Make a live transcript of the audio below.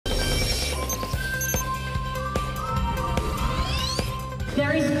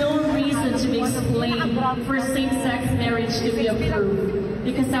There is no reason to explain for same-sex marriage to be approved.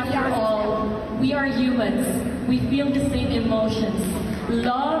 Because after all, we are humans. We feel the same emotions.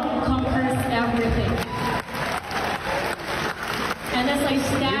 Love conquers everything. And as I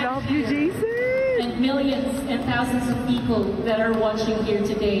stand here, and millions and thousands of people that are watching here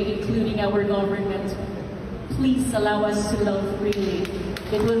today, including our government, please allow us to love freely.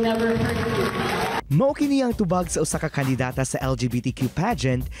 It will never hurt you. Mao kini ang tubag sa usa ka kandidata sa LGBTQ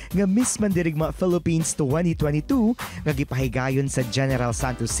pageant nga Miss Mandirigma Philippines 2022 nga gipahigayon sa General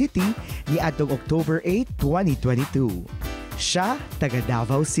Santos City ni adtong October 8, 2022. Siya taga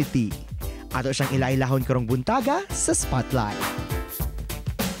Davao City. Ato siyang ila-ilahon karong buntaga sa Spotlight.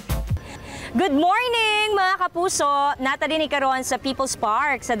 Good morning mga kapuso! Nata din karon sa People's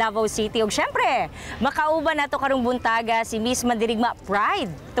Park sa Davao City. Ug syempre, makauban nato karong buntaga si Miss Mandirigma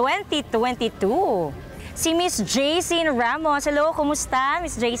Pride 2022. Si Miss Jeysyn Ramos. Hello, kumusta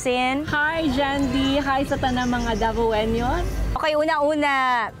Miss Jeysyn? Hi Jandi! Hi sa tanang mga Davaoenyos. Okay,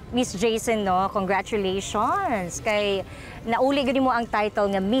 una-una Miss Jeysyn, no? Congratulations kay nauli gani mo ang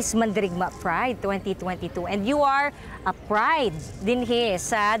title nga Miss Mandirigma Pride 2022 and you are a pride dinhi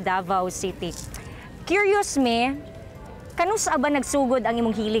sa Davao City. Curious me, kanusa ba nagsugod ang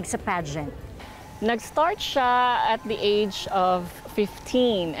imong hilig sa pageant? Nag-start siya at the age of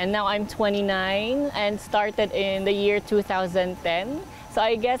 15 and now I'm 29 and started in the year 2010. So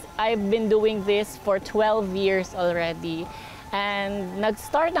I guess I've been doing this for 12 years already. And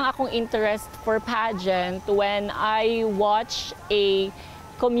nag-start ang akong interest for pageant when I watched a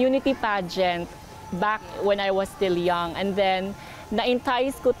community pageant back when I was still young. And then,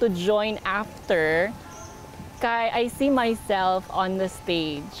 na-entice ko to join after, kaya I see myself on the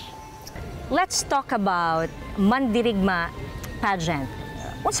stage. Let's talk about Mandirigma pageant.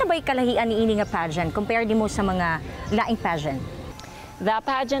 Unsa ba'y kalahian ni ini nga pageant compared mo sa mga laing pageant? The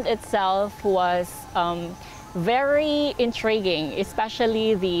pageant itself was very intriguing,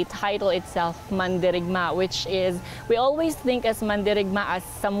 especially the title itself, Mandirigma, which is, we always think as Mandirigma as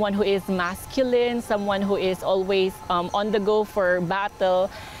someone who is masculine, someone who is always on the go for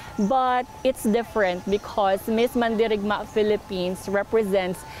battle. But it's different because Miss Mandirigma Philippines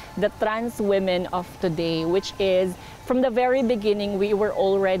represents the trans women of today, which is, from the very beginning, we were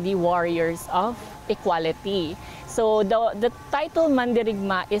already warriors of equality. So the title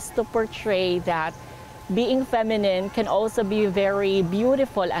Mandirigma is to portray that being feminine can also be very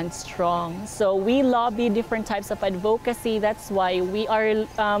beautiful and strong. So we lobby different types of advocacy. That's why we are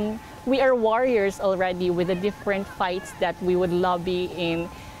warriors already with the different fights that we would lobby in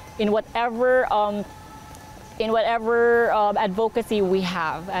whatever advocacy we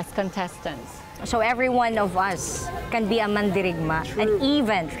have as contestants. So every one of us can be a Mandirigma. True. And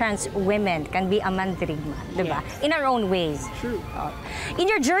even trans women can be a Mandirigma, diba? Yes. In our own ways. True. In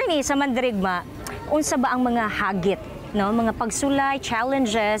your journey sa Mandirigma, unsa ba ang mga hagit, no? Mga pagsulay,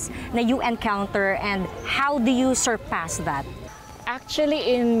 challenges na you encounter, and how do you surpass that?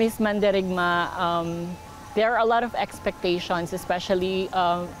 Actually, in Miss Mandirigma, there are a lot of expectations, especially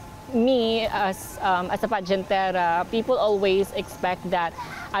me as a pageantera. People always expect that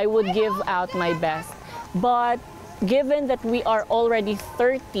I would give out my best. But given that we are already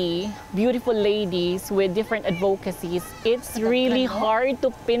 30 beautiful ladies with different advocacies, it's really hard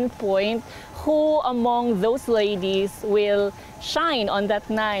to pinpoint who among those ladies will shine on that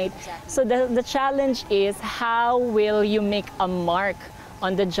night. So the challenge is, how will you make a mark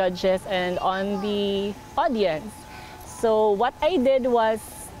on the judges and on the audience? So what I did was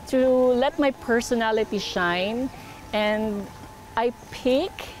to let my personality shine, and I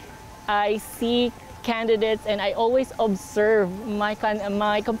see candidates, and I always observe my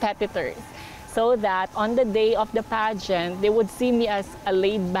competitors, so that on the day of the pageant, they would see me as a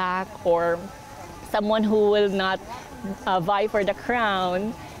laid back or someone who will not vie for the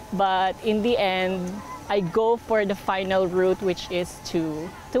crown, but in the end, I go for the final route, which is to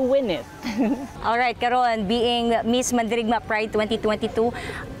win it. All right, karon, being Miss Mandirigma Pride 2022,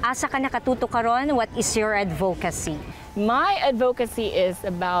 asa ka nakatuto karon? What is your advocacy? My advocacy is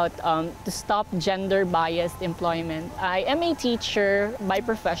about to stop gender-biased employment. I am a teacher by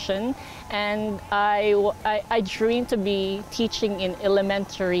profession, and I dream to be teaching in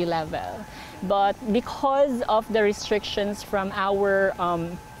elementary level. But because of the restrictions from our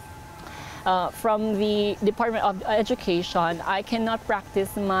from the Department of Education, I cannot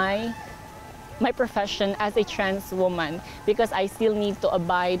practice my profession as a trans woman because I still need to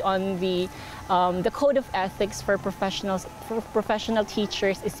abide on the the code of ethics for professional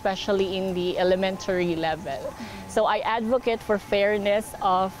teachers, especially in the elementary level. So I advocate for fairness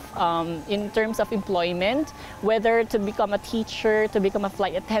of in terms of employment, whether to become a teacher, to become a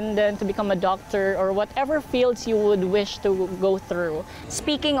flight attendant, to become a doctor, or whatever fields you would wish to go through.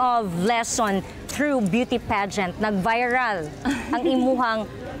 Speaking of lesson through beauty pageant, nag-viral ang imuhang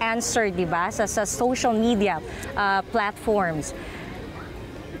answer, di ba, sa social media platforms.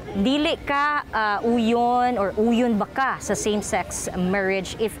 Dili ka uyon or uyon ba ka sa same-sex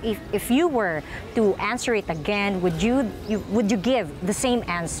marriage? If you were to answer it again, would you give the same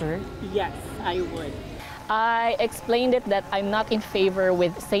answer? Yes, I would. I explained it that I'm not in favor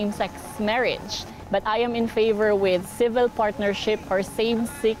with same-sex marriage, but I am in favor with civil partnership or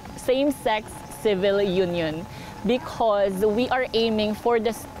same-sex civil union, because we are aiming for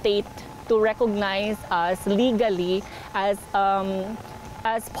the state to recognize us legally as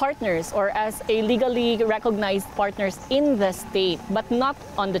partners or as a legally recognized partners in the state, but not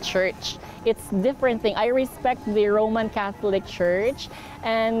on the church. It's different thing. I respect the Roman Catholic Church,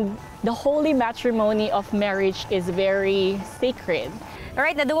 and the holy matrimony of marriage is very sacred.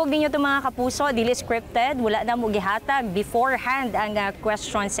 Alright, nadungog ninyo itong mga kapuso, dili scripted, wala na mo gihatag beforehand ang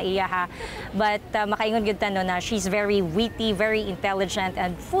question sa iya ha. But makaingon gyud tanong na she's very witty, very intelligent,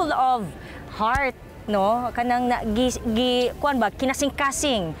 and full of heart, no? Kanang kuan ba,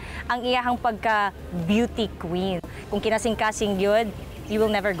 kinasing-kasing ang iyahang pagka beauty queen. Kung kinasing-kasing gyud, you will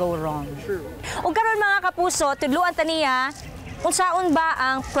never go wrong. True. Ug karon mga kapuso, tudluan ta niya unsaon ba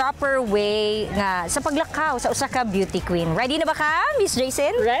ang proper way nga sa paglakaw sa usa ka beauty queen. Ready na ba ka, Miss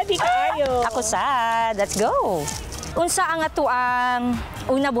Jeysyn? Ready kayo. Ako sad. Let's go. Unsa ang ato ang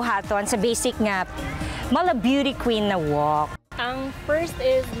una buhaton sa basic nga mala beauty queen na walk? Ang first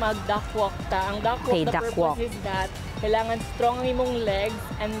is mag-duckwalk ta. Ang duckwalk, Okay, the duckwalk. purpose is that kailangan strong ang imong legs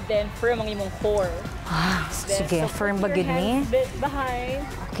and then firm ang imong core. Then, Sige, so firm put ba your gud ni? hands behind.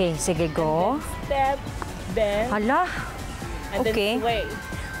 Okay, sige go. Step, bend, Hala. and okay. then sway.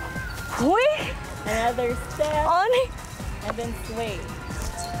 Huy! Another step, On. and then sway.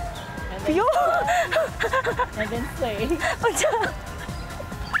 And then, Yo! and then sway.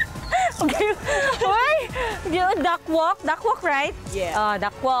 Okay. Huy! Duck walk, right? Yeah.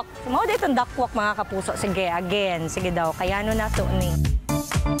 Duck walk. Mao dito ang duck walk mga kapuso. Sige, again. Sige daw. Kayano na to ni.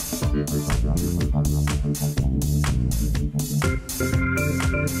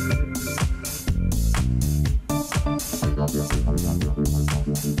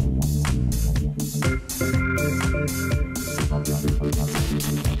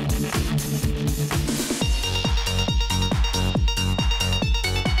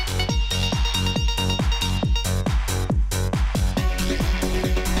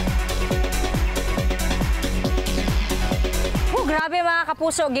 Grabe mga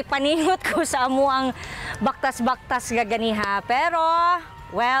kapuso, gipaningot ko sa amo ang baktas-baktas gaganiha. Pero,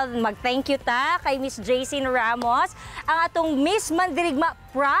 well, mag-thank you ta kay Miss Jeysyn Ramos, ang atong Miss Mandirigma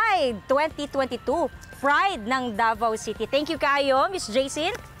Pride 2022. Pride ng Davao City. Thank you kayo, Miss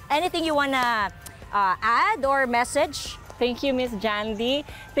Jeysyn. Anything you wanna add or message? Thank you, Miss Jandi.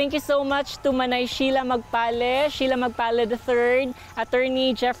 Thank you so much to Manay Sheila Magpale III,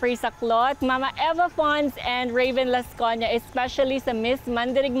 Attorney Jeffrey Saclot, Mama Eva Fons, and Raven Lasconia, especially sa Miss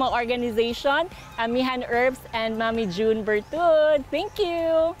Mandirigma Organization, Amihan Herbs, and Mami June Bertud. Thank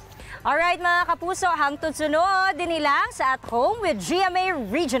you! Alright mga kapuso, hangtod sunod din ilang sa At Home with GMA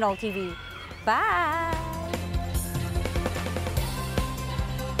Regional TV. Bye!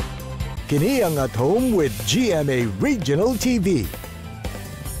 Kini ang At Home with GMA Regional TV.